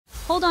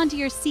Hold on to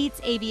your seats,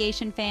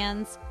 aviation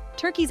fans.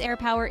 Turkey's air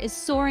power is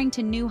soaring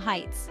to new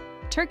heights.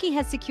 Turkey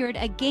has secured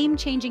a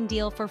game-changing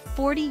deal for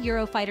 40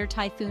 Eurofighter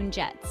Typhoon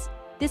jets.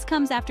 This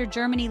comes after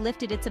Germany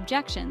lifted its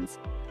objections,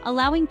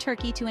 allowing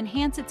Turkey to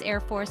enhance its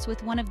air force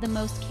with one of the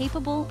most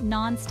capable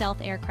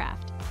non-stealth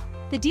aircraft.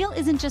 The deal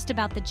isn't just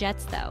about the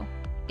jets, though.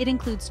 It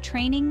includes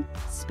training,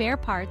 spare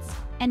parts,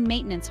 and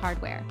maintenance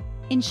hardware,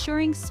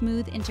 ensuring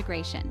smooth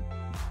integration.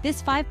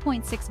 This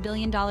 $5.6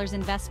 billion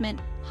investment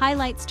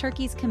highlights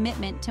Turkey's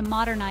commitment to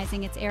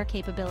modernizing its air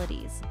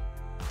capabilities.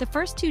 The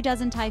first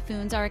 24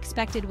 Typhoons are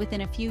expected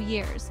within a few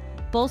years,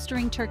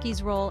 bolstering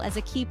Turkey's role as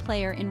a key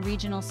player in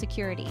regional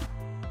security.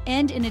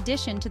 And in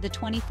addition to the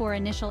 24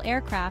 initial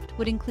aircraft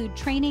would include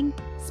training,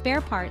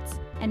 spare parts,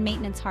 and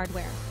maintenance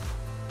hardware.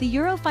 The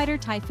Eurofighter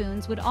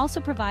Typhoons would also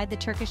provide the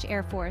Turkish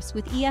Air Force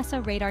with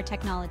ESA radar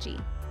technology,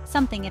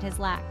 something it has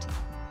lacked.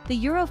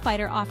 The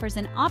Eurofighter offers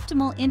an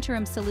optimal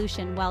interim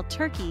solution while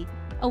Turkey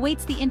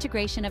awaits the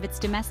integration of its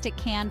domestic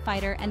Can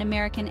fighter and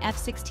American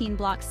F-16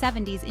 Block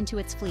 70s into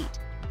its fleet,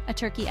 a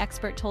Turkey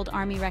expert told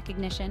Army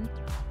Recognition.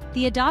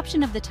 The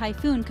adoption of the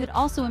Typhoon could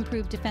also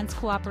improve defense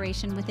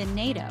cooperation within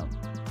NATO.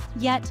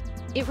 Yet,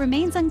 it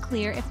remains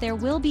unclear if there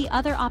will be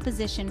other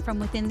opposition from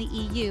within the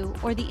EU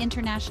or the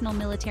International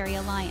Military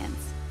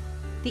Alliance.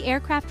 The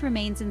aircraft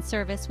remains in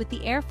service with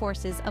the air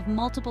forces of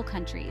multiple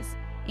countries,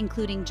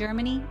 including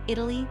Germany,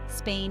 Italy,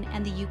 Spain,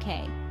 and the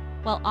UK,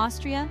 while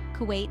Austria,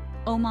 Kuwait,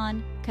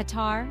 Oman,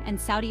 Qatar, and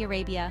Saudi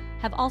Arabia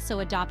have also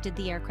adopted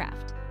the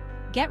aircraft.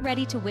 Get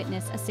ready to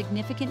witness a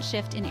significant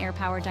shift in air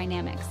power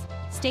dynamics.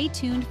 Stay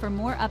tuned for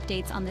more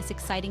updates on this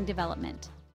exciting development.